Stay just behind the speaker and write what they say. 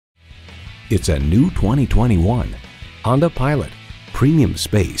It's a new 2021 Honda Pilot. Premium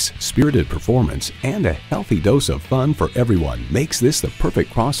space, spirited performance, and a healthy dose of fun for everyone makes this the perfect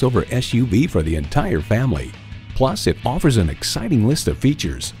crossover SUV for the entire family. Plus, it offers an exciting list of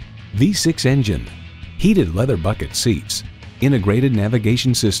features: V6 engine, heated leather bucket seats, integrated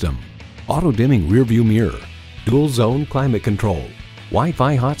navigation system, auto-dimming rearview mirror, dual-zone climate control,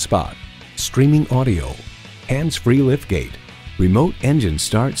 Wi-Fi hotspot, streaming audio, hands-free liftgate, remote engine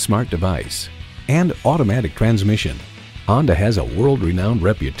start smart device, and automatic transmission. Honda has a world-renowned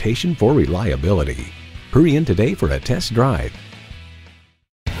reputation for reliability. Hurry in today for a test drive.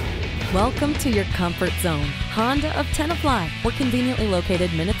 Welcome to your comfort zone. Honda of Tenafly. We're conveniently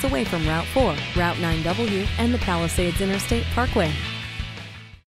located minutes away from Route 4, Route 9W, and the Palisades Interstate Parkway.